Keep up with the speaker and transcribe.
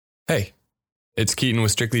Hey, it's Keaton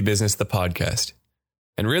with Strictly Business, the podcast.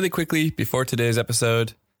 And really quickly, before today's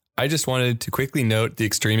episode, I just wanted to quickly note the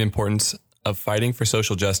extreme importance of fighting for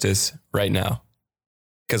social justice right now.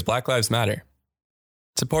 Because Black Lives Matter.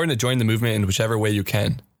 It's important to join the movement in whichever way you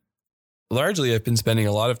can. Largely, I've been spending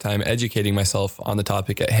a lot of time educating myself on the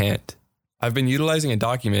topic at hand. I've been utilizing a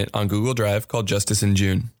document on Google Drive called Justice in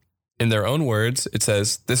June. In their own words, it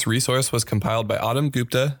says, this resource was compiled by Autumn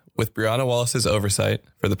Gupta with Brianna Wallace's oversight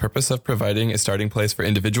for the purpose of providing a starting place for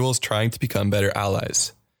individuals trying to become better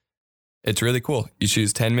allies. It's really cool. You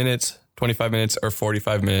choose 10 minutes, 25 minutes, or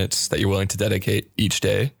 45 minutes that you're willing to dedicate each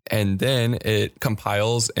day. And then it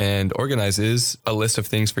compiles and organizes a list of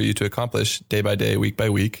things for you to accomplish day by day, week by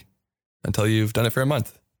week, until you've done it for a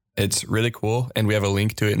month. It's really cool, and we have a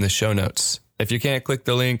link to it in the show notes. If you can't click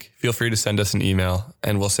the link, feel free to send us an email,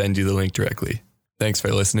 and we'll send you the link directly. Thanks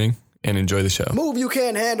for listening, and enjoy the show. Move, you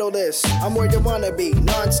can't handle this. I'm where you wanna be,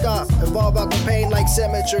 non-stop. Evolve out the pain like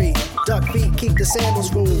symmetry. Duck feet, keep the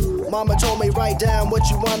sandals cool. Mama told me write down what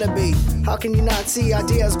you wanna be. How can you not see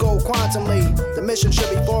ideas go quantumly? The mission should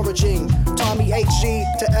be foraging. Tommy HG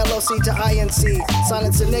to LOC to INC.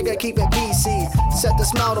 Silence a nigga, keep it PC. Set the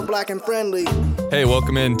smile to black and friendly. Hey,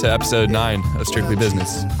 welcome in to episode 9 of Strictly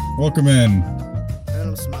Business. Welcome in. And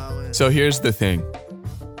I'm smiling. So here's the thing.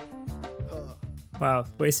 Wow,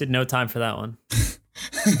 wasted no time for that one.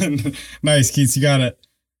 Nice, Keats, you got it.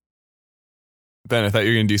 Ben, I thought you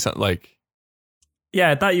were going to do something like,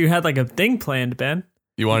 Yeah, I thought you had like a thing planned, Ben.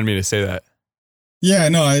 you wanted me to say that. Yeah,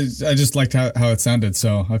 no, I just liked how it sounded,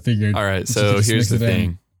 so I figured. All right, we should so just here's the mix it in.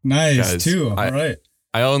 thing. Nice, Guys, too. I- All right.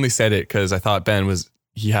 I only said it because I thought Ben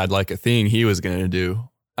he had like a thing he was going to do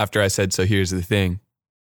after I said, so here's the thing.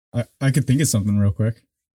 I could think of something real quick.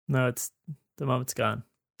 No, it's the moment's gone.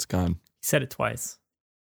 It's gone. He said it twice.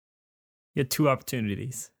 You had 2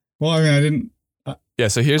 opportunities. Well, I mean, I didn't. Yeah,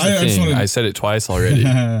 so here's the I just thing. wanted- I said it twice already.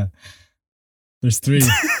 There's 3.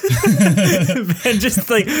 Ben just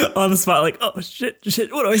like on the spot, like, oh shit,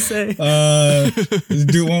 what do I say?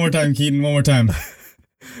 Do it one more time, Keaton. One more time.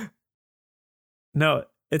 No,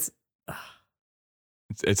 it's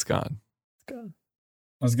It's gone. gone.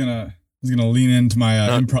 I was gonna lean into my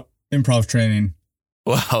improv training.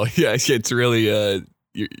 Wow, yeah, it's really,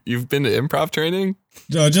 you've been to improv training?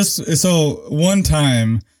 Just so one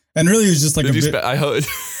time, and really it was just like Did a you bit. I hope.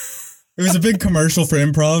 It was a big commercial for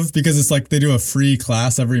improv because it's like they do a free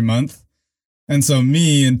class every month. And so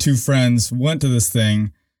me and 2 friends went to this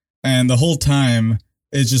thing, and the whole time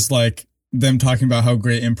it's just like them talking about how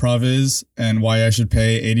great improv is and why I should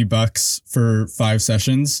pay $80 for 5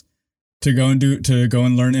 sessions to go and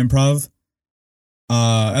learn improv.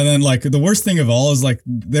 And then like the worst thing of all is like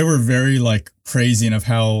they were very like praising of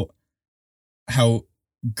how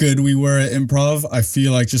good we were at improv. I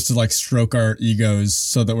feel like just to like stroke our egos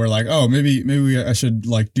so that we're like, oh, maybe I should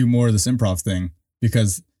like do more of this improv thing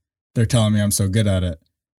because they're telling me I'm so good at it.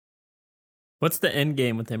 What's the end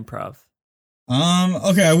game with improv?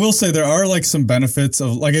 Okay, I will say there are like some benefits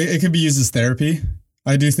of like it can be used as therapy,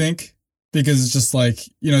 I do think, because it's just like,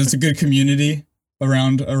 it's a good community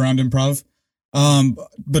around improv.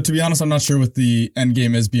 But to be honest, I'm not sure what the end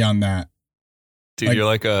game is beyond that. Dude,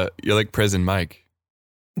 Like- you're like prison Mike.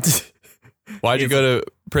 Why'd you go to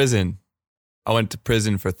prison? I went to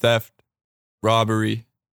prison for theft, robbery,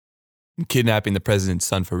 and kidnapping the president's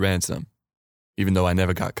son for ransom, even though I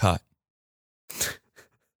never got caught.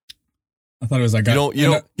 I thought it was like You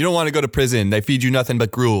don't want to go to prison. They feed you nothing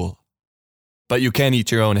but gruel. But you can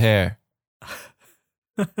eat your own hair.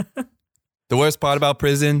 The worst part about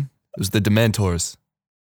prison was the Dementors.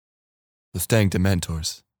 Those dang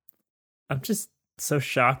Dementors. I'm just so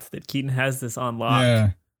shocked that Keaton has this on lock. Yeah.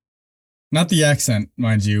 Not the accent,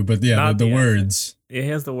 mind you, but yeah, Not the the words. He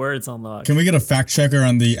has the words on lock. Can we get a fact checker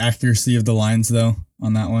on the accuracy of the lines though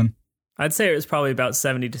on that one? I'd say it was probably about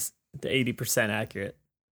 70 to 80% accurate.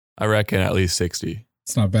 I reckon at least 60.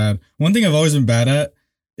 It's not bad. One thing I've always been bad at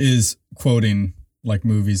is quoting like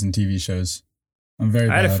movies and TV shows. I'm very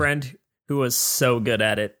bad. I had a friend who was so good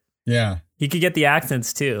at it. Yeah. He could get the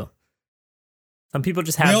accents too. Some people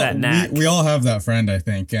just have that knack. We all have that friend, I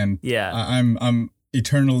think, and Yeah. I'm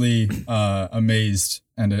eternally amazed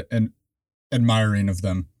and admiring of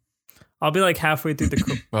them. I'll be like halfway through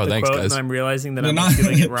the Oh, the thanks, quote guys. and I'm realizing that They're I'm not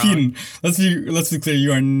feeling it wrong. Keaton. Let's be clear.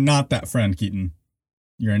 You are not that friend, Keaton.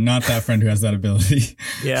 You are not that friend who has that ability.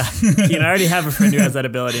 Yeah. Keaton, I already have a friend who has that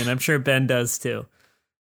ability, and I'm sure Ben does too.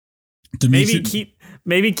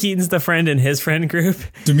 Maybe Keaton's the friend in his friend group.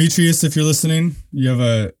 Demetrius, if you're listening, you have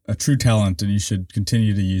a true talent and you should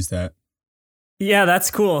continue to use that. Yeah, that's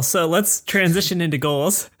cool. So let's transition into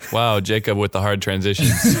goals. Wow, Jacob with the hard transitions.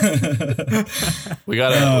 we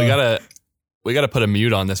gotta put a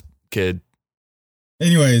mute on this kid.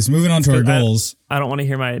 Anyways, moving on to our goals. I don't want to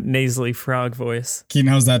hear my nasally frog voice. Keaton,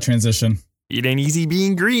 how's that transition? It ain't easy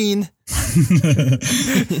being green.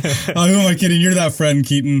 Oh, who am I kidding? You're that friend,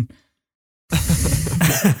 Keaton.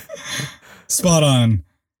 Spot on.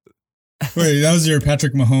 Wait, that was your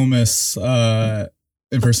Patrick Mahomes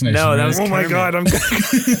impersonation. No, that right? was Oh my Kermit. God, I'm gonna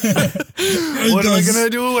what am I gonna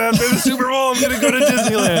do after the Super Bowl? I'm gonna go to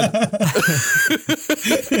Disneyland.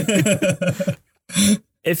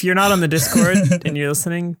 If you're not on the Discord and you're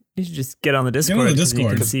listening, you should just get on the Discord. Get on the 'cause you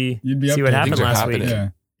Discord. can see You'd be what updated. happened Things are last happening. week. Yeah.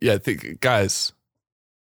 Yeah, guys,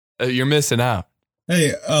 you're missing out.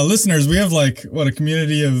 Hey, listeners, we have a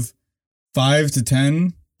community of 5 to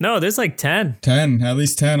 10? No, there's like 10, 10, at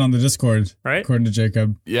least 10 on the Discord, right? according to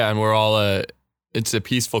Jacob. Yeah, and we're all it's a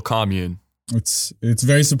peaceful commune. It's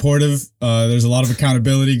very supportive. There's a lot of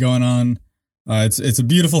accountability going on. It's a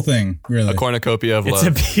beautiful thing, really. A cornucopia of It's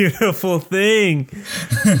love. a beautiful thing.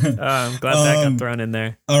 I'm glad that got thrown in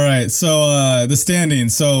there. All right, so the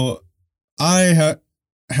standings. So I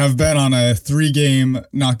have been on a 3-game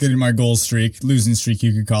not getting my goal streak, losing streak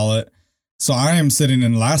you could call it. So I am sitting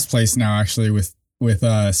in last place now, actually, with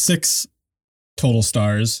 6 total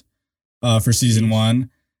stars for season 1.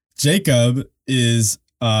 Jacob is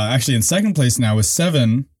actually in second place now with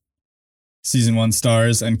 7 season 1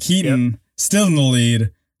 stars, and Keaton still in the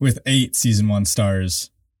lead with 8 season 1 stars.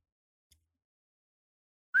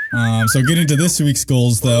 So getting to this week's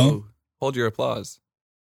goals, though. Whoa. Hold your applause.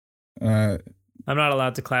 Uh, I'm not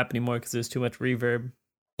allowed to clap anymore because there's too much reverb.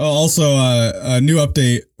 Also, a new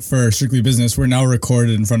update for Strictly Business. We're now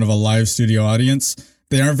recorded in front of a live studio audience.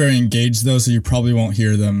 They aren't very engaged, though, so you probably won't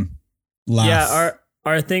hear them laugh. Yeah,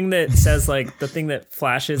 our thing that says the thing that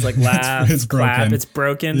flashes laugh, it's clap, broken. it's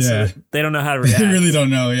broken. Yeah. So they don't know how to react. They really don't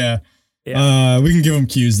know, yeah. Yeah. We can give them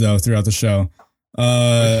cues, though, throughout the show.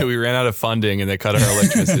 We ran out of funding and they cut our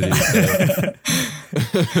electricity.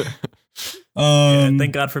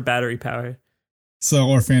 Thank God for battery power.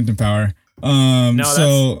 Or phantom power.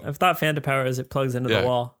 No, I've thought phantom power is it plugs into Yeah. the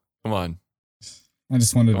wall. Come on. I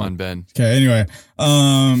just wanted Come on, Ben. Okay, anyway.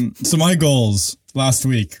 So my goals last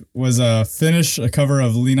week was finish a cover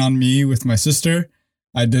of Lean On Me with my sister.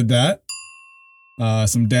 I did that.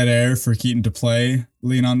 Some dead air for Keaton to play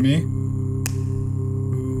Lean On Me.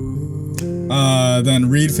 Then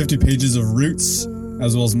read 50 pages of Roots,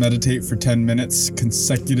 as well as meditate for 10 minutes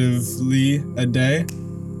consecutively a day.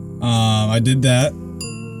 I did that.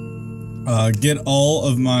 Get all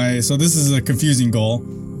of my... So this is a confusing goal,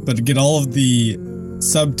 but get all of the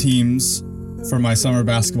sub-teams for my summer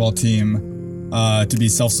basketball team to be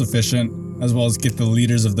self-sufficient, as well as get the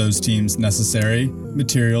leaders of those teams necessary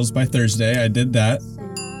materials by Thursday. I did that.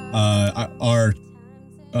 Our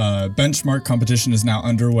benchmark competition is now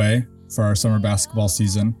underway for our summer basketball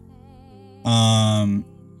season.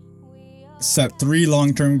 Set 3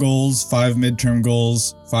 long-term goals, 5 midterm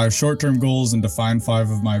goals, 5 short-term goals, and define 5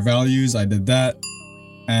 of my values. I did that.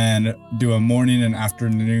 And do a morning and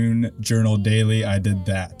afternoon journal daily. I did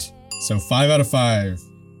that. So 5 out of 5.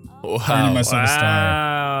 Earning Wow. myself a star.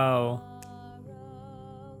 Wow.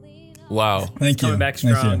 Wow. Thank you. Coming back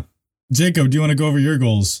Thank strong. you. Jacob, do you want to go over your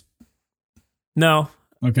goals? No.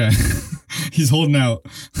 Okay. He's holding out.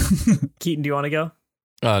 Keaton, do you want to go?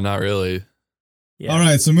 Not really. Yeah. All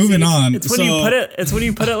right, so moving on. It's when you put it. It's when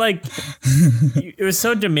you put it it was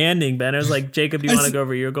so demanding, Ben. It was like, Jacob, do you want to go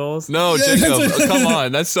over your goals? No, Yeah, Jacob, that's- come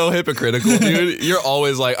on. That's so hypocritical, dude. You're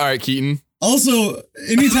always like, all right, Keaton. Also,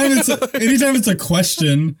 anytime it's a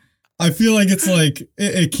question, I feel like it's like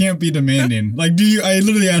it can't be demanding. Like, I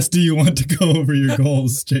literally asked, do you want to go over your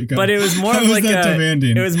goals, Jacob? But it was more How of is like that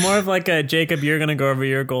demanding? It was more of like a Jacob, you're gonna go over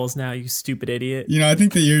your goals now, you stupid idiot. You know, I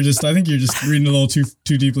think you're just reading a little too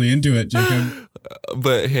deeply into it, Jacob.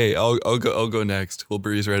 But hey, I'll go next. We'll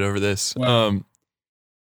breeze right over this. Wow.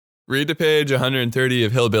 Read to page 130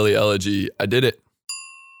 of Hillbilly Elegy. I did it.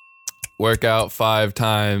 Workout 5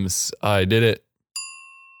 times. I did it.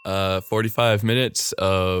 45 minutes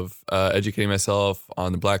of educating myself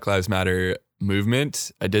on the Black Lives Matter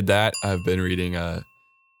movement. I did that. I've been reading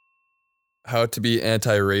How to Be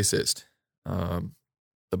Anti-Racist,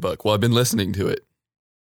 the book. Well, I've been listening to it.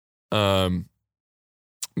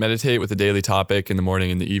 Meditate with a daily topic in the morning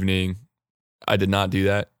and the evening. I did not do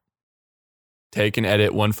that. Take and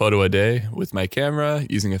edit 1 photo a day with my camera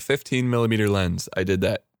using a 15mm lens. I did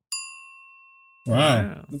that.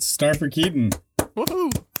 Wow. Let's start for Keaton.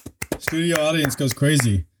 Woohoo! Studio audience goes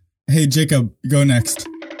crazy. Hey, Jacob, go next.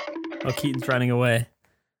 Oh, Keaton's running away.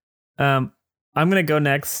 I'm going to go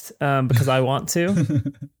next because I want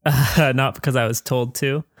to, not because I was told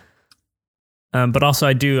to. But also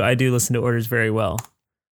I do listen to orders very well.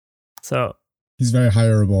 So He's very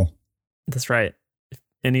hireable. that's right. If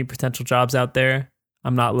any potential jobs out there,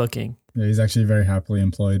 I'm not looking. Yeah, he's actually very happily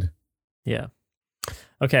employed. Yeah.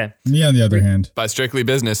 Okay. Me, on the other hand. By Strictly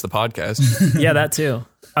Business, the podcast. Yeah, that too.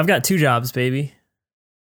 I've got 2 jobs, baby.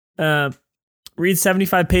 Read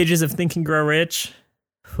 75 pages of Think and Grow Rich.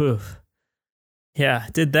 Whew. Yeah,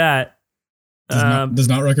 did that. Does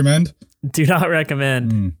not recommend? Do not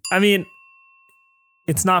recommend. Mm. I mean,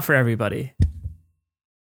 it's not for everybody.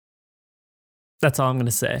 That's all I'm going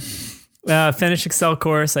to say. Finish Excel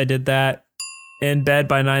course. I did that. In bed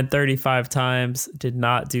by 9:30 5 times. Did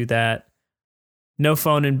not do that. No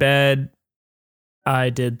phone in bed. I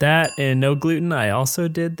did that. And no gluten. I also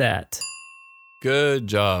did that. Good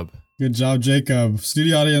job. Good job, Jacob.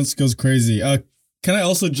 Studio audience goes crazy. Can I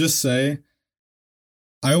also just say,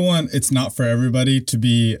 I want It's Not For Everybody to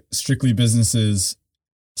be Strictly Business's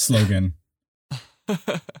slogan.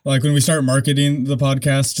 Like when we start marketing the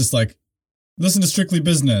podcast, just like, listen to Strictly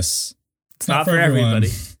Business. It's not for everybody.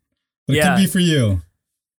 But it could be for you.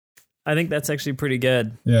 I think that's actually pretty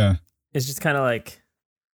good. Yeah. It's just kind of like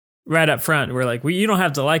right up front. We're like, you don't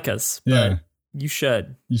have to like us, but Yeah. you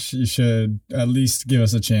should. You should at least give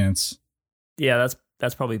us a chance. Yeah,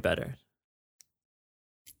 that's probably better.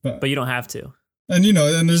 But you don't have to. And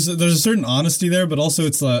and there's a certain honesty there, but also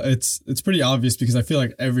it's pretty obvious because I feel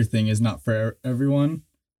like everything is not for everyone,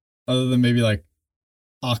 other than maybe like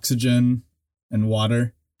oxygen and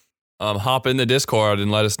water. Hop in the Discord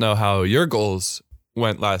and let us know how your goals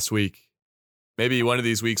went last week. Maybe one of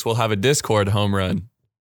these weeks we'll have a Discord home run.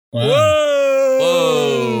 Wow.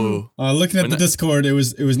 Whoa! Looking at the Discord, it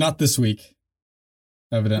was not this week,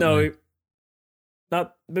 evidently. No,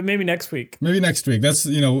 not. But maybe next week. Maybe next week. That's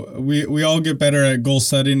we all get better at goal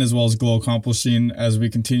setting as well as goal accomplishing as we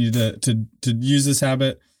continue to use this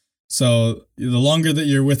habit. So the longer that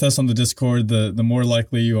you're with us on the Discord, the more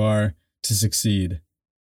likely you are to succeed.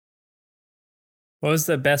 What was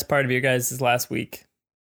the best part of your guys' last week?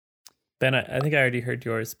 Ben, I think I already heard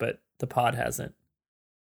yours, but the pod hasn't.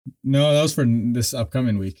 No, that was for this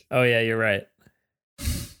upcoming week. Oh yeah, you're right.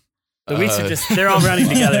 The weeks are they're all running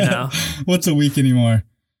together now. What's a week anymore?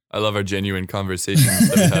 I love our genuine conversations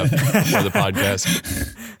that we have for the podcast.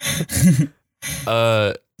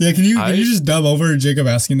 Yeah, can you just dub over Jacob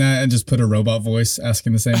asking that and just put a robot voice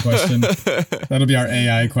asking the same question? That'll be our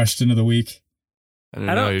AI question of the week. I don't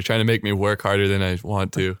know. You're trying to make me work harder than I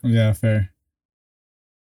want to. Yeah, fair.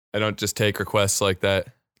 I don't just take requests like that.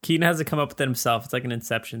 Keaton has to come up with it himself. It's like an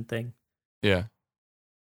Inception thing. Yeah.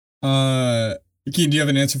 Keaton, do you have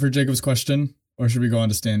an answer for Jacob's question? Or should we go on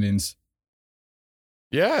to standings?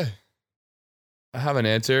 Yeah. I have an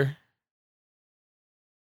answer.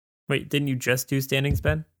 Wait, didn't you just do standings,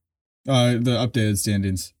 Ben? The updated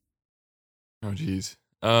standings. Oh, geez.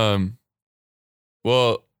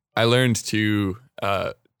 Well, I learned two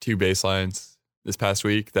bass lines this past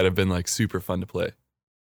week that have been like super fun to play.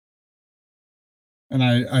 And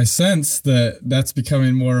I sense that that's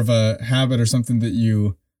becoming more of a habit or something that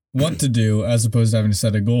you want to do as opposed to having to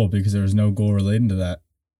set a goal because there was no goal relating to that.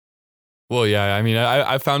 Well, yeah. I mean,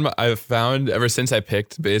 I've found ever since I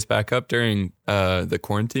picked bass back up during the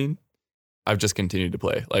quarantine, I've just continued to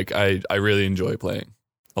play. Like I really enjoy playing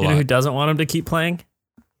a lot. You know who doesn't want him to keep playing?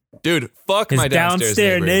 Dude, fuck His my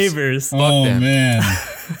downstairs neighbors. Fuck oh them. Man,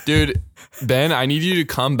 dude, Ben, I need you to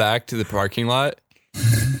come back to the parking lot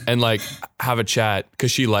and like have a chat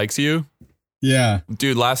because she likes you. Yeah,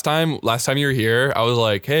 dude. Last time you were here, I was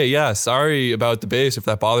like, "Hey, yeah, sorry about the bass if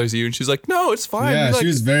that bothers you," and she's like, "No, it's fine." Yeah, like, she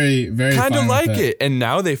was very, very kind of like with it. And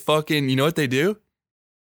now they fucking, you know what they do?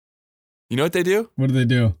 What do they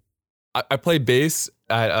do? I play bass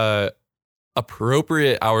at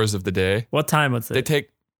appropriate hours of the day. What time was it?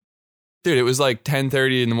 Dude, it was like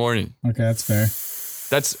 10:30 in the morning. Okay, that's fair.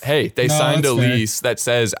 They signed a lease that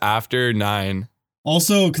says after 9.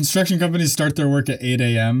 Also, construction companies start their work at 8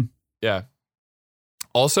 a.m. Yeah.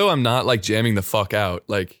 Also, I'm not like jamming the fuck out.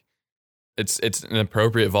 Like it's an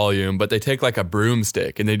appropriate volume, but they take like a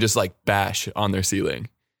broomstick and they just like bash on their ceiling.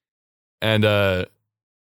 And to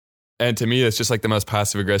me, it's just like the most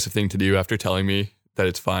passive aggressive thing to do after telling me that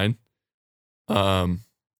it's fine. And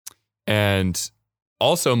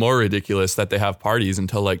also more ridiculous that they have parties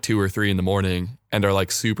until like 2 or 3 in the morning and are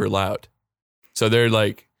like super loud. So they're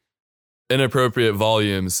like inappropriate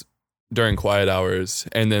volumes during quiet hours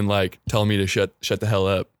and then like tell me to shut the hell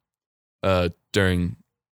up during,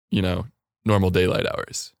 normal daylight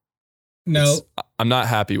hours. Now, I'm not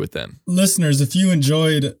happy with them. Listeners, if you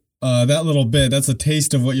enjoyed that little bit, that's a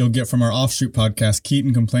taste of what you'll get from our offshoot podcast.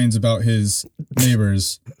 Keaton complains about his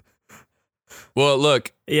neighbors. Well,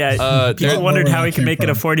 look. Yeah, people wondered how we could make it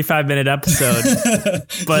a 45-minute episode,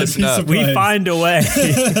 but we find a way.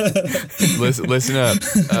 Listen up.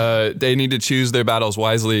 They need to choose their battles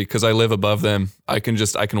wisely because I live above them. I can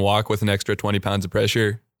walk with an extra 20 pounds of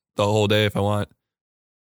pressure the whole day if I want.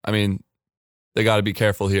 I mean, they got to be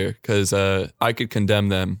careful here because I could condemn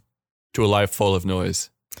them to a life full of noise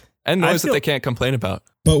and noise that they can't complain about.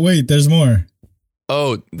 But wait, there's more.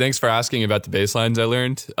 Oh, thanks for asking about the bass lines I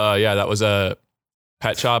learned. Yeah, that was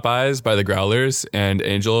Pet Shop Eyes by the Growlers and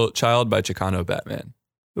Angel Child by Chicano Batman.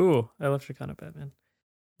 Ooh, I love Chicano Batman.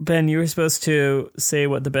 Ben, you were supposed to say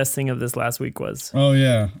what the best thing of this last week was. Oh,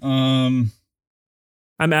 yeah. I'm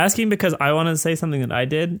asking because I want to say something that I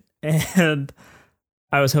did, and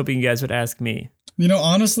I was hoping you guys would ask me. You know,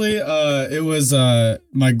 honestly, it was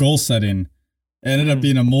my goal setting. It ended up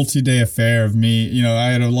being a multi-day affair of me. You know, I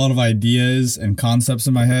had a lot of ideas and concepts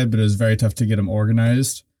in my head, but it was very tough to get them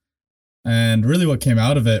organized. And really what came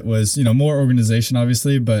out of it was, you know, more organization,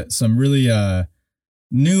 obviously, but some really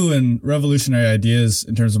new and revolutionary ideas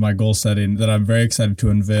in terms of my goal setting that I'm very excited to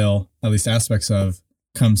unveil, at least aspects of,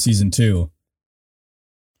 come season 2.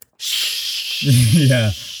 Yeah.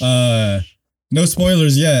 No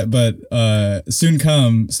spoilers yet, but soon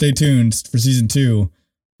come. Stay tuned for season 2.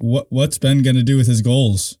 What's Ben going to do with his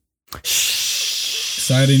goals?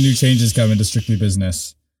 Exciting new changes coming to Strictly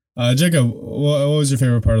Business. Jacob, what was your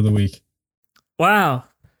favorite part of the week? Wow.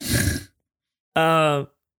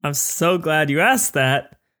 I'm so glad you asked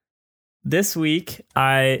that. This week,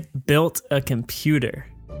 I built a computer.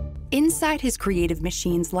 Inside his Creative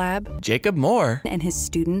Machines lab, Jacob Moore and his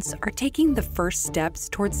students are taking the first steps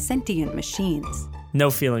towards sentient machines. No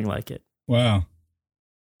feeling like it. Wow.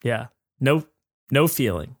 Yeah. No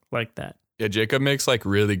feeling like that. Yeah, Jacob makes like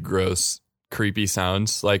really gross, creepy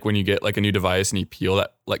sounds. Like when you get like a new device and you peel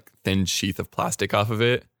that like thin sheath of plastic off of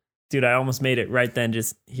it. Dude, I almost made it right then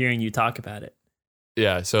just hearing you talk about it.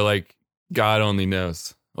 Yeah, so like God only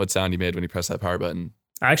knows what sound he made when he pressed that power button.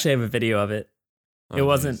 I actually have a video of it. Oh, it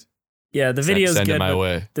wasn't. nice. Yeah, the video's Send good. it my but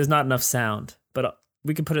way. There's not enough sound, but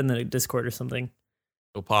we can put it in the Discord or something.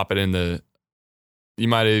 We'll pop it in the. You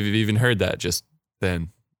might have even heard that just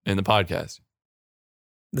then in the podcast.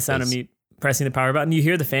 The sound of me pressing the power button. You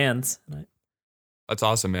hear the fans. That's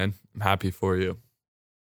awesome, man. I'm happy for you.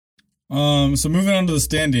 So moving on to the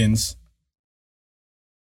standings.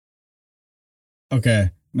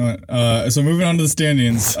 Okay. No. So moving on to the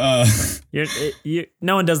standings.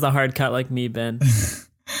 No one does the hard cut like me, Ben.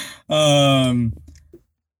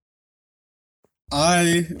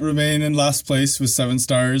 I remain in last place with 7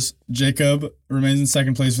 stars. Jacob remains in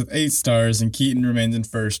second place with 8 stars, and Keaton remains in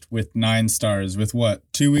first with 9 stars. With what,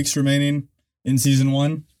 2 weeks remaining in season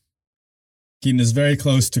 1? Keaton is very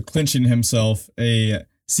close to clinching himself a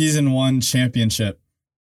season 1 championship.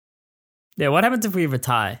 Yeah, what happens if we have a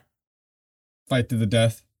tie? Fight to the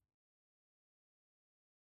death.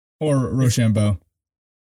 Or Rochambeau.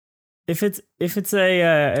 If it's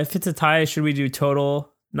a tie, should we do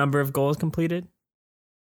total number of goals completed?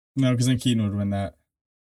 No, because then Keaton would win that.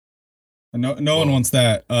 No one wants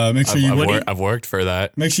that. Make sure I've worked for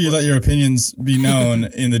that. Make sure you let your opinions be known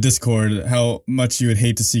in the Discord. How much you would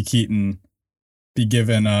hate to see Keaton be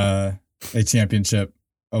given a championship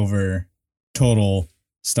over total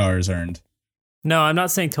stars earned. No, I'm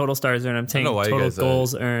not saying total stars earned. I'm saying total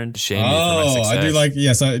goals earned. Shame me for my success. I do like.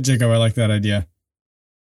 Yes, Jacob, I like that idea.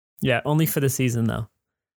 Yeah, only for the season though.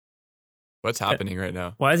 What's happening right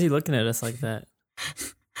now? Why is he looking at us like that?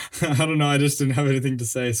 I don't know. I just didn't have anything to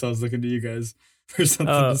say, so I was looking to you guys for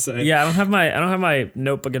something to say. Yeah, I don't have my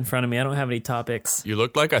notebook in front of me. I don't have any topics. You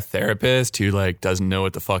look like a therapist who like doesn't know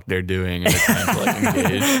what the fuck they're doing and they're trying to like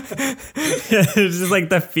engage. It's just like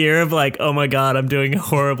the fear of like, oh my god, I'm doing a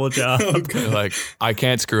horrible job. Like I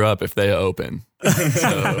can't screw up if they open.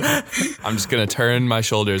 So I'm just gonna turn my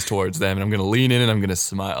shoulders towards them and I'm gonna lean in and I'm gonna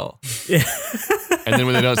smile. Yeah. And then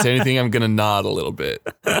when they don't say anything, I'm gonna nod a little bit.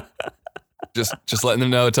 Just letting them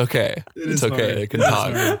know it's okay. It's okay. They can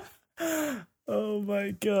talk. Oh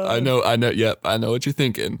my god. I know. Yep. I know what you're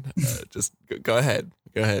thinking. Just go ahead.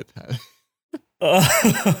 Go ahead. Oh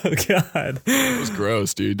god. It was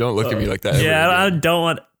gross, dude. Don't look at me like that. Yeah, I don't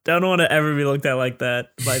want to ever be looked at like that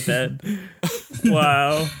by Ben.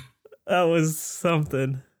 Wow. That was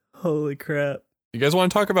something. Holy crap. You guys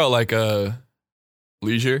want to talk about like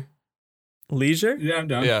leisure? Leisure? Yeah, I'm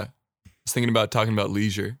down. Yeah. I was thinking about talking about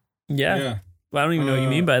leisure. Yeah. Well, I don't even know what you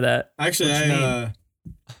mean by that. Actually,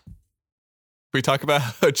 We talk about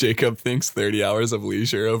how Jacob thinks 30 hours of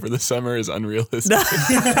leisure over the summer is unrealistic.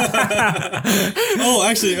 Oh,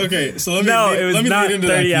 actually, okay. So It was not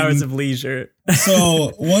 30 hours of leisure.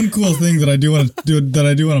 So one cool thing that I do want to do, that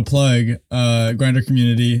I do want to plug, Grindr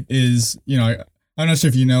community is, I'm not sure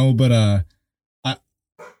if you know, but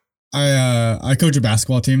I coach a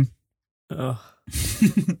basketball team. Oh.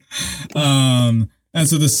 And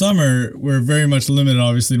so this summer we're very much limited,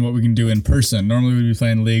 obviously, in what we can do in person. Normally we'd be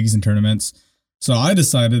playing leagues and tournaments. So I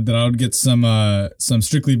decided that I would get some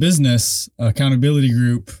Strictly Business accountability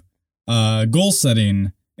group goal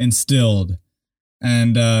setting instilled.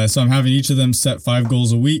 And so I'm having each of them set 5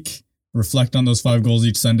 goals a week, reflect on those 5 goals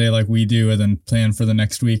each Sunday like we do, and then plan for the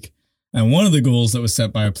next week. And one of the goals that was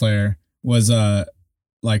set by a player was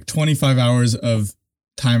like 25 hours of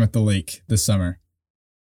time at the lake this summer.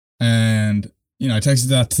 And I texted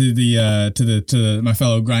that to my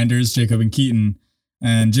fellow grinders, Jacob and Keaton,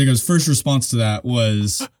 and Jacob's first response to that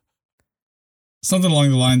was something along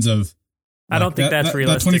the lines of, I don't think that's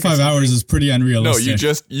realistic. That 25 hours is pretty unrealistic.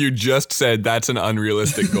 No, you just said that's an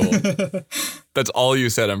unrealistic goal. That's all you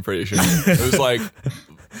said, I'm pretty sure. It was like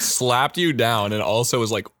slapped you down and also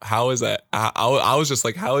was like, how is that? I was just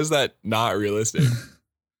like, how is that not realistic?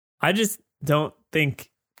 I just don't think.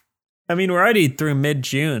 I mean, we're already through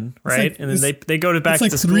mid-June, right? And then they go back to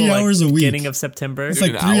school 3 hours a week. Beginning of September. It's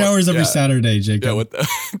like 3 hours every Saturday, Jacob. Yeah,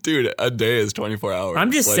 dude, a day is 24 hours.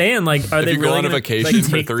 I'm just saying, like, are they really on a going vacation to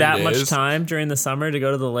for take 3 that days? much time during the summer to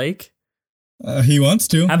go to the lake? He wants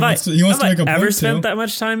to. Have I ever spent to. that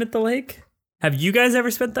much time at the lake? Have you guys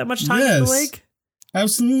ever spent that much time at the lake?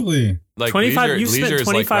 Absolutely. Like 25. You leisure spent is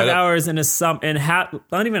 25 like hours in half.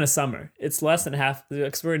 Not even a summer. It's less than half.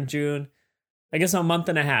 Because we're in June. I guess a month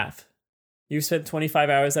and a half. You spent 25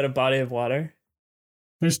 hours at a body of water?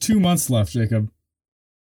 There's 2 months left, Jacob.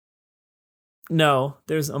 No,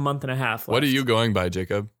 there's a month and a half left. What are you going by,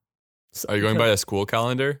 Jacob? Are you going by a school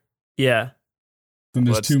calendar? Yeah. Then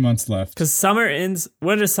there's 2 months left. Because summer ends.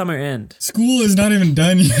 When does summer end? School is not even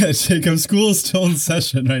done yet, Jacob. School is still in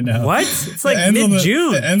session right now. What? It's like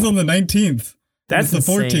mid-June. It ends on the 19th. That's the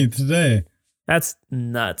 14th today. That's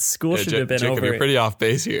nuts. School should have been Jacob, over. You're pretty off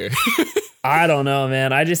base here. I don't know,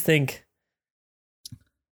 man. I just think.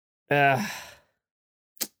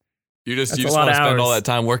 You just want to spend all that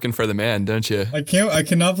time working for the man, don't you? I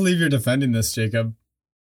cannot believe you're defending this, Jacob.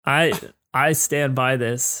 I stand by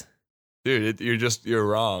this. Dude, you're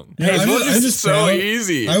wrong. Yeah, I'm just so proud.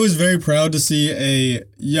 easy. I was very proud to see a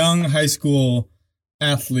young high school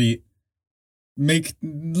athlete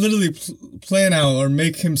plan out or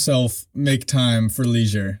make himself make time for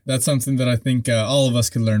leisure. That's something that I think all of us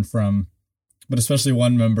could learn from, but especially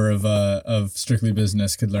one member of Strictly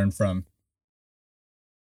Business could learn from.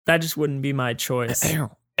 That just wouldn't be my choice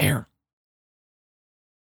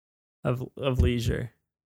of leisure.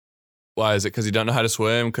 Why is it? Because you don't know how to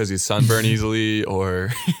swim? Because you sunburn easily?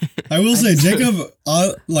 Or I will say Jacob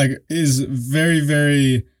is very,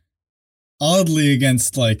 very oddly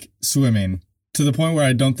against swimming, to the point where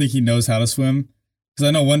I don't think he knows how to swim. Because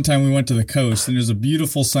I know one time we went to the coast and it was a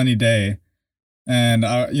beautiful sunny day, and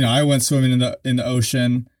I went swimming in the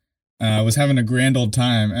ocean. Was having a grand old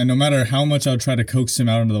time, and no matter how much I would try to coax him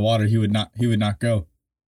out into the water, he would not go.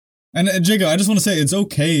 And Jacob, I just want to say it's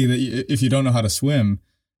okay that if you don't know how to swim,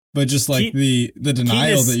 but just the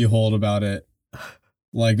denial that you hold about it,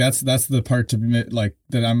 that's the part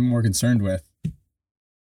that I'm more concerned with.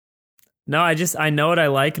 No, I know what I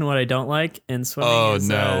like and what I don't like, and swimming. Oh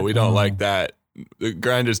no, we don't like that. The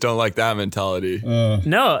grinders don't like that mentality.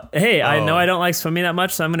 No, hey, I know I don't like swimming that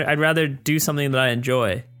much, so I'd rather do something that I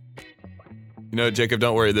enjoy. Jacob,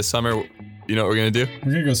 don't worry. This summer, you know what we're going to do?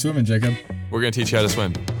 We're going to go swimming, Jacob. We're going to teach you how to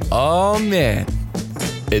swim. Oh, man.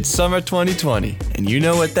 It's summer 2020, and you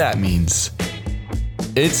know what that means.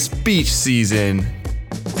 It's beach season.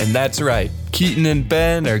 And that's right. Keaton and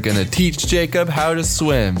Ben are going to teach Jacob how to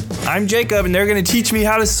swim. I'm Jacob, and they're going to teach me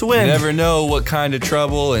how to swim. You never know what kind of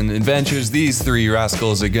trouble and adventures these 3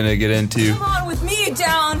 rascals are going to get into. Come on with me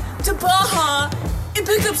down to Baja and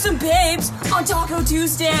pick up some babes on Taco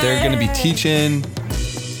Tuesday. They're going to be teaching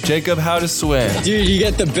Jacob how to swim. Dude, you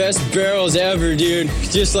get the best barrels ever, dude.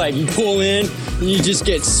 Just you pull in and you just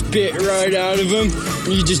get spit right out of them.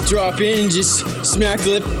 And you just drop in and just smack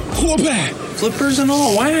the lip. Whoop-a! Flippers and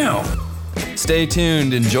all, wow. Stay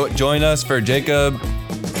tuned and join us for Jacob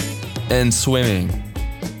and swimming.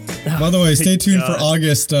 By the way, stay tuned for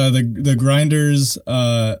August, the Grinders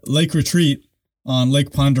Lake Retreat on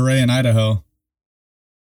Lake Pend Oreille in Idaho.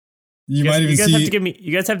 You guys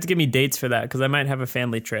have to give me dates for that, because I might have a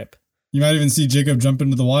family trip. You might even see Jacob jump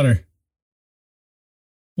into the water.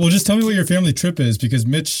 Well, just tell me what your family trip is, because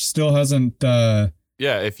Mitch still hasn't.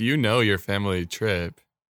 Yeah, if you know your family trip,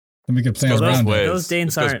 then we could plan goes around both it. ways. Those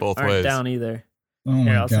Danes This goes aren't both ways. down either. Oh Here,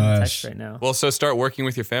 my I'll send a text gosh! right now. well, so start working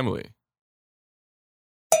with your family.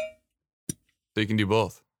 So you can do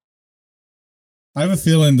both. I have a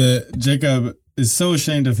feeling that Jacob is so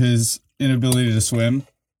ashamed of his inability to swim,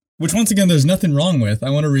 which once again, there's nothing wrong with. I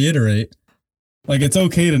want to reiterate, like, it's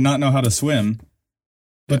okay to not know how to swim,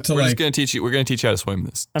 but to We're like, just gonna teach you. We're gonna teach you how to swim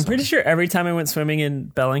this. I'm pretty sure every time I went swimming in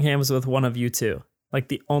Bellingham was with one of you two. Like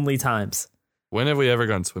the only times. When have we ever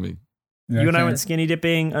gone swimming? yeah, You and I can't- went skinny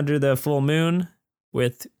dipping under the full moon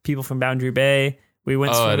with people from Boundary Bay. We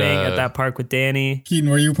went Oh, swimming at, at that park with Danny. Keaton,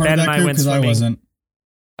 were you part Ben of and that I group? went Because I swimming. wasn't.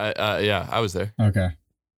 Yeah, I was there. Okay.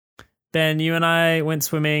 Then you and I went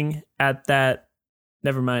swimming at that.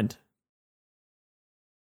 Never mind.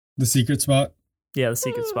 The secret spot. Yeah, the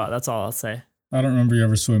secret spot. That's all I'll say. I don't remember you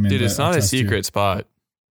ever swimming. Dude, but it's I not a trust you. secret spot.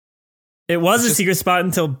 It was It's a just- secret spot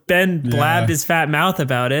until Ben Yeah. blabbed his fat mouth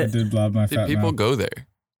about I it. did blab my Dude, fat people mouth. go there.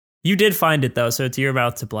 You did find it though, so it's your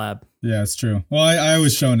mouth to blab. Yeah, it's true. Well, I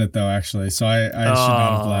was shown it though, actually, so I should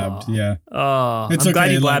not have blabbed. Yeah. Oh, It's I'm glad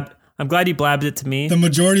okay, you like- blabbed. I'm glad you blabbed it to me. The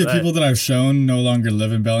majority of But- people that I've shown no longer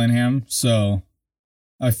live in Bellingham, so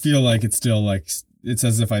I feel like it's still like it's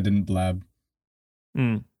as if I didn't blab.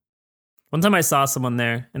 Mm. One time I saw someone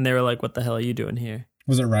there, and they were like, "What the hell are you doing here?"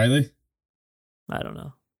 Was it Riley? I don't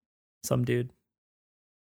know, some dude.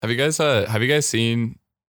 Have you guys seen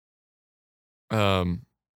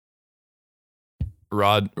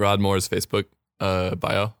Rod Moore's Facebook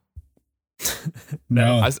bio?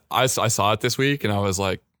 No. I saw it this week and I was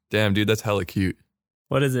like, damn, dude, that's hella cute.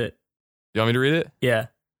 What is it? You want me to read it? Yeah.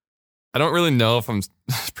 I don't really know if I'm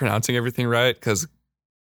pronouncing everything right because,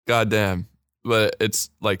 goddamn, but it's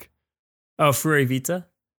like, Oh, Frui Vita.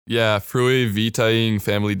 yeah, Frui Vitaing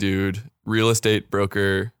family dude, real estate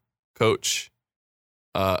broker, coach,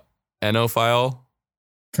 enophile.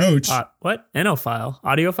 Coach. What? Enophile?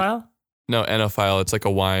 Audiophile? No, enophile. It's like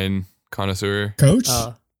a wine connoisseur. Coach?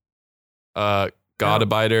 Oh, God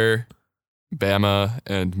abider, Bama,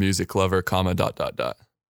 and music lover, comma, ...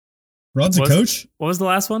 Rod's a Was- coach? what was the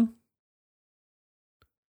last one?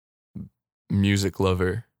 Music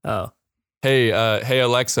lover. Oh, Hey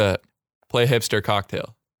Alexa, play Hipster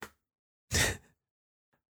Cocktail. the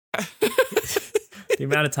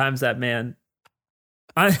amount of times that man.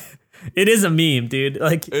 It is a meme, dude.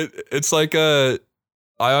 Like, It's like I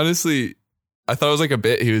thought it was like a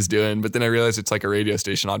bit he was doing, but then I realized it's like a radio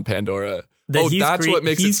station on Pandora. that he's That's what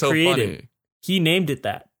makes it he's so created. funny. He named it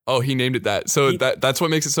that. Oh, he named it that. So He- that's what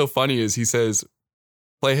makes it so funny is he says,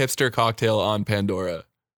 play Hipster Cocktail on Pandora.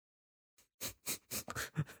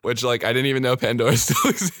 Which, like, I didn't even know Pandora still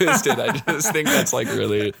existed. I just think that's, like,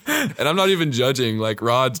 really... And I'm not even judging. Like,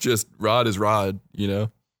 Rod is Rod, you know?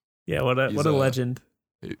 Yeah, what He's, a legend.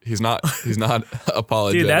 He's not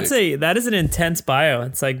apologetic. Dude, that is an intense bio.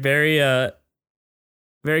 It's like very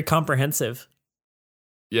comprehensive.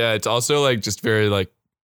 Yeah, it's also, like, just very, like...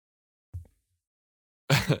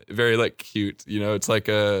 very, like, cute, you know? It's like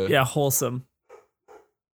a... Yeah, wholesome.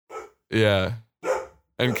 Yeah.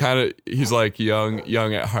 And kind of, he's, like, young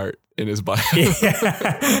at heart in his bio. Yeah.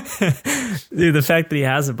 Dude, the fact that he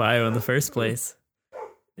has a bio in the first place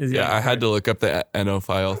is Yeah, I had to look up the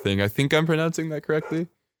enophile thing. I think I'm pronouncing that correctly.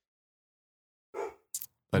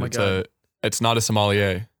 But my God. it's not a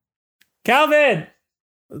sommelier. Calvin.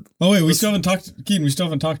 Oh wait, we still haven't talked, Keaton. We still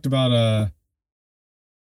haven't talked about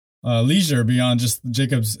leisure beyond just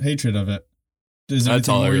Jacob's hatred of it. Is there That's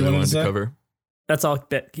anything all I more you really wanted wanted to to say? cover. That's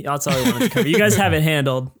all I wanted to cover. You guys have it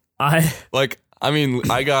handled. Like, I mean,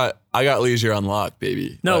 I got leisure unlocked,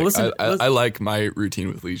 baby. No, Like, listen- I like my routine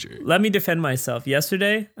with leisure. Let me defend myself.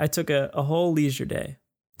 Yesterday, I took a whole leisure day.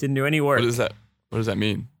 Didn't do any work. What does that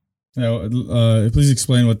mean? Yeah, please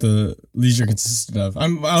explain what the leisure consisted of.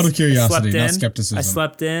 I'm out of curiosity, not skepticism. I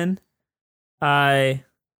slept in. I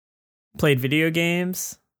played video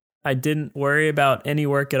games. I didn't worry about any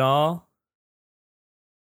work at all.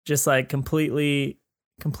 Just like completely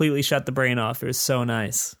shut the brain off. It was so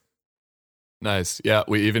nice. Nice. Yeah,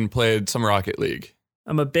 we even played some Rocket League.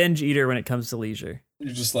 I'm a binge eater when it comes to leisure.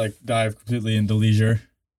 You just like dive completely into leisure.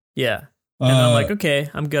 Yeah. And I'm like, okay,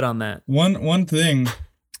 I'm good on that. One thing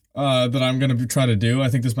that I'm gonna try to do, I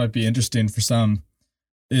think this might be interesting for some,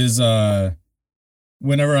 is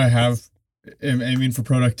whenever I'm aiming for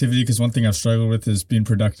productivity, because one thing I've struggled with is being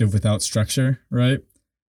productive without structure, right?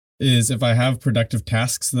 Is if I have productive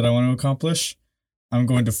tasks that I want to accomplish, I'm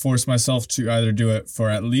going to force myself to either do it for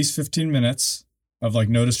at least 15 minutes of like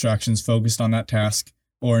no distractions focused on that task,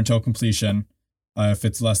 or until completion if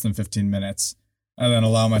it's less than 15 minutes. and then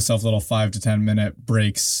allow myself little 5 to 10 minute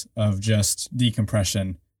breaks of just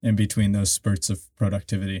decompression in between those spurts of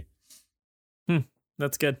productivity.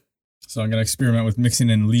 That's good. So I'm going to experiment with mixing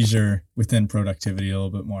in leisure within productivity a little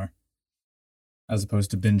bit more, as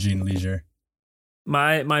opposed to binging leisure.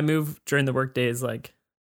 My move during the workday is like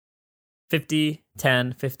 50,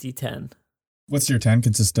 10, 50, 10. What's your 10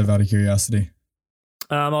 consist of, out of curiosity?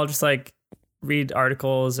 I'll just like read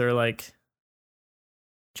articles or like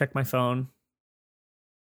check my phone.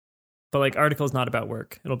 But like articles not about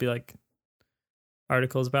work. It'll be like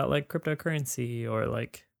articles about like cryptocurrency, or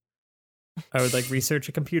like I would like research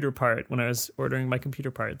a computer part when I was ordering my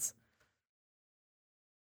computer parts.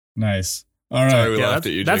 Nice. All right. Sorry, we laughed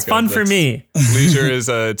at you, that's Jacob. fun for me. Leisure is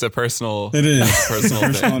it's a personal. It is. personal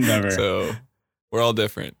Personal thing. endeavor. So we're all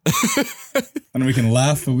different. And we can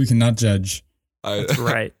laugh, but we cannot judge. That's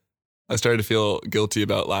right. I started to feel guilty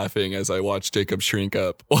about laughing as I watched Jacob shrink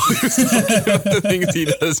up while he was talking about the things he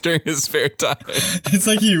does during his spare time. It's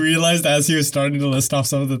like he realized as he was starting to list off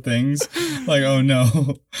some of the things, like, oh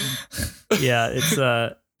no. Yeah, it's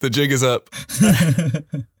The jig is up.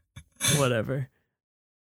 whatever.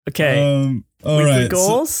 Okay. All weekly right.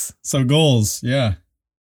 goals. So goals, yeah.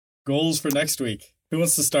 Goals for next week. Who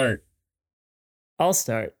wants to start? I'll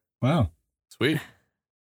start. Wow. Sweet.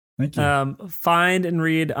 Thank you. Find and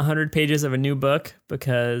read 100 pages of a new book,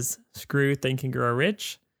 because screw Think and Grow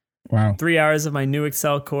Rich. Wow. 3 hours of my new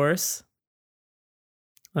Excel course.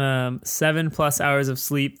 7+ hours of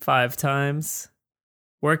sleep 5 times.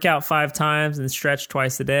 Work out 5 times and stretch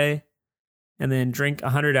twice a day. And then drink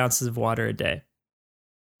 100 ounces of water a day.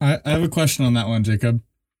 I have a question on that one, Jacob.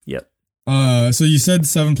 Yep. So you said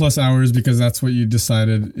 7+ hours because that's what you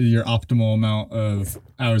decided your optimal amount of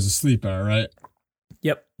hours of sleep are, right?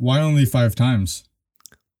 Yep. Why only 5 times?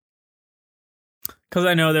 Because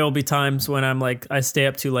I know there will be times when I'm like, I stay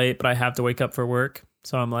up too late, but I have to wake up for work.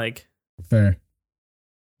 So I'm like, Fair.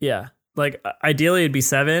 yeah, like ideally it'd be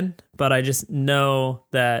 7, but I just know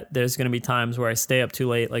that there's going to be times where I stay up too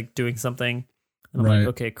late, like doing something. And I'm Right. like,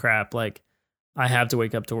 okay, crap. Like I have to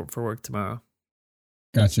wake up to work for work tomorrow.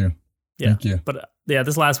 Got you. Yeah. Thank you. But yeah,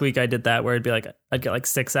 this last week I did that where it'd be like, I'd get like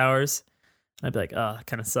 6 hours. And I'd be like, oh, it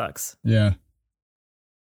kind of sucks. Yeah.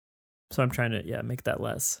 So I'm trying to, make that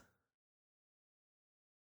less.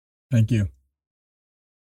 Thank you.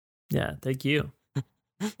 Yeah. Thank you.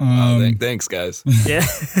 Thanks, guys. Yeah.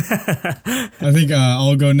 I think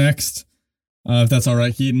I'll go next, if that's all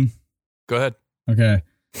right, Keaton. Go ahead. Okay.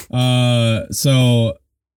 So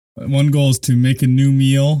one goal is to make a new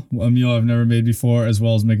meal, a meal I've never made before, as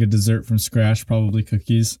well as make a dessert from scratch, probably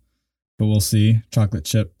cookies, but we'll see. Chocolate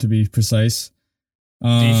chip, to be precise.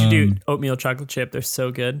 You should do oatmeal chocolate chip. They're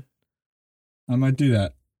so good. I might do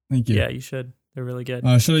that. Thank you. Yeah, you should. They're really good.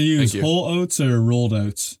 Should I use Thank you. whole oats or rolled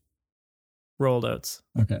oats? Rolled oats.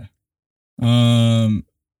 Okay.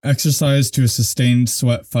 Exercise to a sustained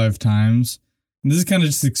sweat 5 times. And this is kind of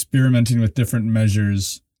just experimenting with different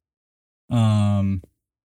measures, as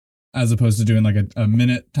opposed to doing like a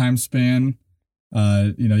minute time span.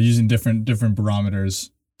 Using different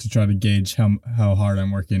barometers to try to gauge how hard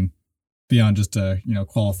I'm working beyond just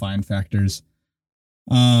qualifying factors.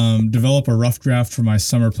 Develop a rough draft for my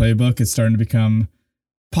summer playbook. It's starting to become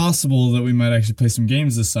possible that we might actually play some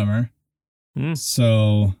games this summer.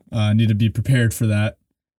 So I need to be prepared for that.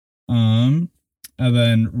 And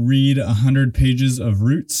then read 100 pages of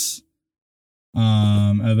Roots.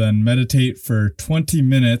 And then meditate for 20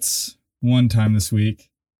 minutes one time this week.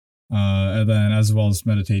 And then as well as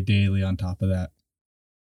meditate daily on top of that.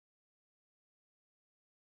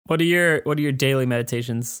 What do your daily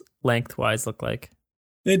meditations lengthwise look like?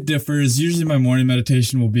 It differs. Usually my morning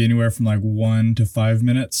meditation will be anywhere from like 1 to 5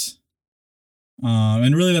 minutes.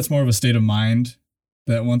 And really that's more of a state of mind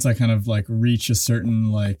that once I kind of like reach a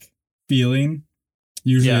certain like feeling,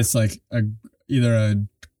 usually it's like either a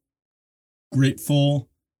grateful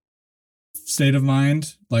state of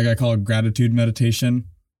mind, like I call it gratitude meditation,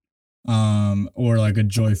 or like a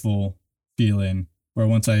joyful feeling where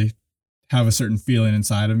once I have a certain feeling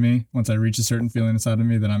inside of me, once I reach a certain feeling inside of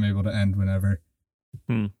me, then I'm able to end whenever.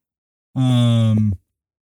 And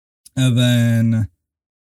then,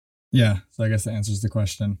 so I guess that answers the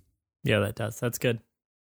question. Yeah, that does. That's good.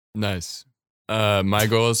 Nice. My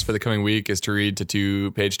goals for the coming week is to read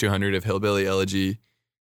to page 200 of Hillbilly Elegy,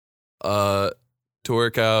 to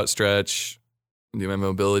work out, stretch, do my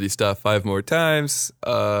mobility stuff 5 more times,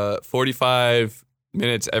 45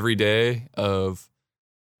 minutes every day of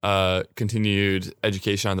continued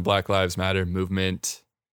education on the Black Lives Matter movement.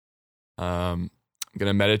 I'm going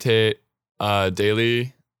to meditate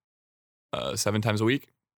daily 7 times a week,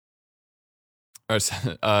 or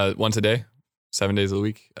once a day, 7 days a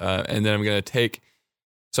week. And then I'm going to take,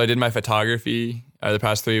 so I did my photography the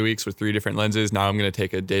past 3 weeks with 3 different lenses. Now I'm going to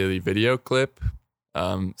take a daily video clip,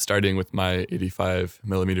 starting with my 85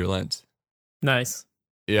 millimeter lens. Nice.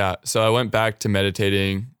 Yeah. So I went back to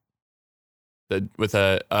meditating with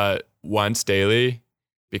a once daily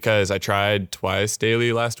because I tried twice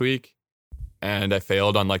daily last week and I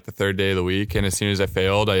failed on like the 3rd day of the week. And as soon as I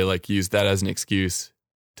failed, I like used that as an excuse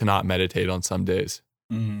to not meditate on some days,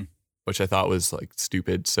 which I thought was like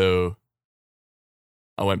stupid. So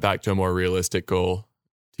I went back to a more realistic goal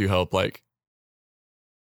to help like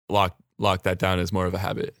lock that down as more of a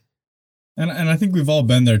habit. And I think we've all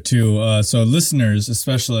been there too. So listeners,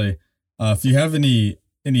 especially, if you have any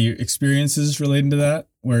experiences relating to that,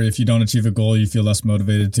 where if you don't achieve a goal, you feel less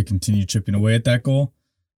motivated to continue chipping away at that goal,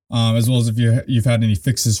 as well as if you've had any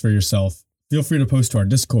fixes for yourself, feel free to post to our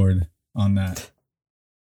Discord on that.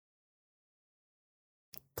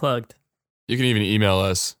 Plugged. You can even email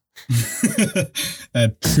us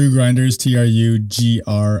at truegrinders,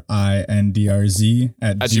 TRUGRINDRZ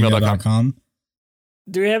at gmail.com.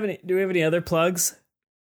 Do we have any other plugs?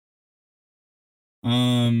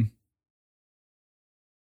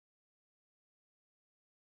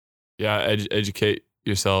 Yeah, educate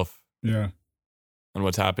yourself. Yeah. On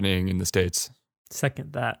what's happening in the States.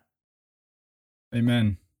 Second that.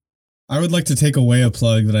 Amen. I would like to take away a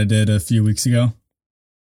plug that I did a few weeks ago.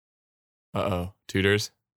 Tutors?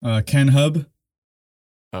 KenHub.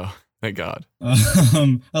 Oh, thank God.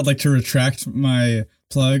 I'd like to retract my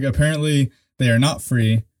plug. Apparently, they are not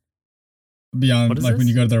free beyond like when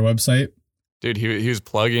you go to their website. Dude, he was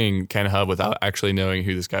plugging KenHub without actually knowing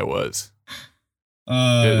who this guy was.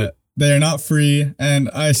 They are not free, and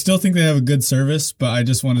I still think they have a good service, but I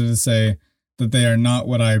just wanted to say that they are not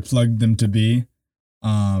what I plugged them to be.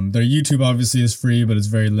 Their YouTube obviously is free, but it's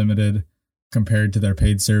very limited compared to their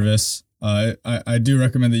paid service. I do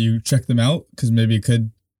recommend that you check them out because maybe it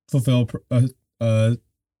could fulfill a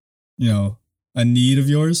need of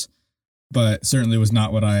yours, but certainly was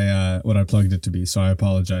not what I plugged it to be. So I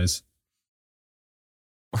apologize.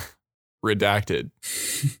 Redacted.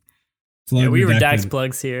 Yeah, we redact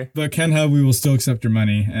plugs here. But KenHub, we will still accept your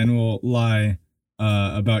money and we'll lie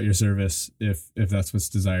about your service if that's what's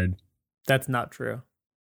desired. That's not true.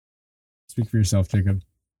 Speak for yourself, Jacob.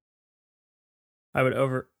 I would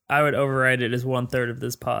overwrite it as 1/3 of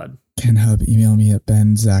this pod. KenHub, email me at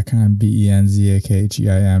benzakheim,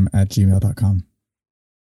 BENZAKHEIM at gmail.com.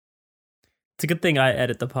 It's a good thing I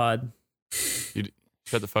edit the pod.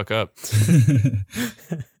 Shut the fuck up.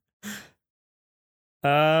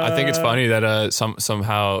 I think it's funny that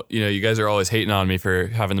somehow, you guys are always hating on me for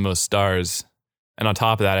having the most stars. And on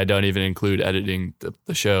top of that, I don't even include editing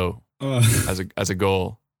the show as a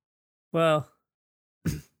goal. Well,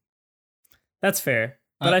 that's fair.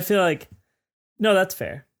 But I feel like, no, that's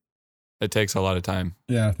fair. It takes a lot of time.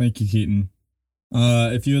 Yeah, thank you, Keaton.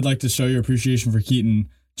 If you would like to show your appreciation for Keaton,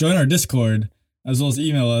 join our Discord, as well as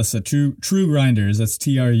email us at truegrinders, that's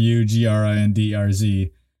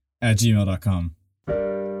TRUGRINDRZ at gmail.com.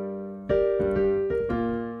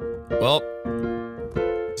 Well,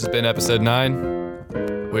 this has been episode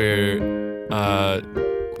 9, where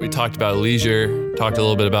we talked about leisure, talked a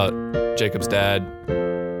little bit about Jacob's dad,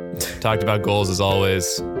 talked about goals as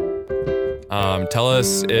always. Tell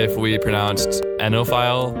us if we pronounced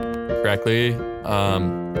enophile correctly,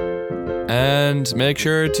 and make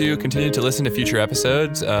sure to continue to listen to future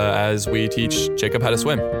episodes as we teach Jacob how to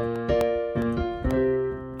swim.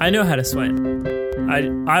 I know how to swim.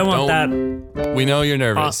 I want that. We know you're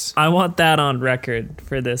nervous. I want that on record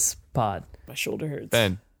for this pod. My shoulder hurts.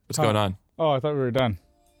 Ben, what's going on? Oh, I thought we were done.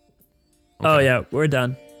 Okay. Oh, yeah, we're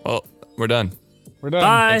done. Well, we're done. We're done.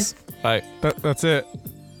 Bye. Thanks. Bye. That's it.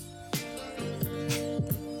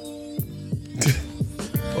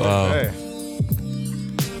 Wow. Hey.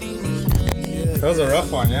 That was a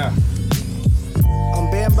rough one, yeah. I'm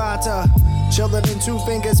Bambata, chillin' in 2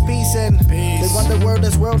 fingers, peacin'. They wonder where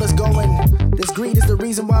this world is going. This greed is the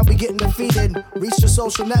reason why we getting defeated. Reach the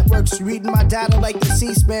social networks, reading my data like the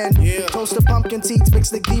C-SPAN. Toast the pumpkin seeds, mix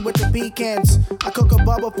the ghee with the pecans. I cook a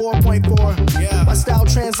Bubba 4.4. My style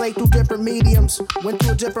translate through different mediums. Went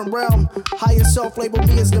through a different realm. Higher self labeled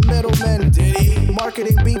me as the middleman.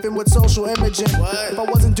 Marketing beefing with social imaging. If I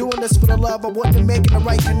wasn't doing this for the love, I wouldn't be making the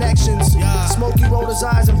right connections. Smokey rolled his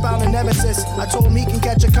eyes and found a nemesis. I told him he can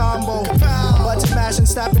catch a combo. Button mashing,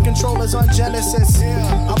 snapping controllers on Genesis.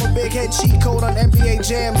 I'm a big head cheat code on NBA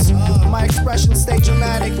jams. My expressions stay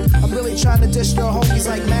dramatic. I'm really trying to dish your homies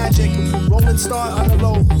like magic. Rolling start on the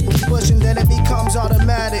low, keep pushing, then it becomes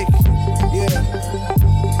automatic.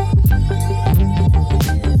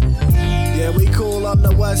 Yeah, we cool on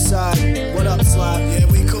the west side. What up,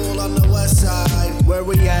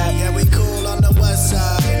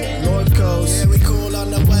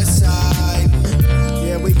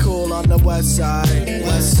 west side,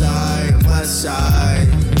 west side, west side.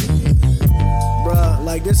 Bruh,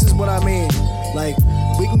 like this is what I mean. Like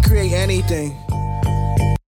we can create anything.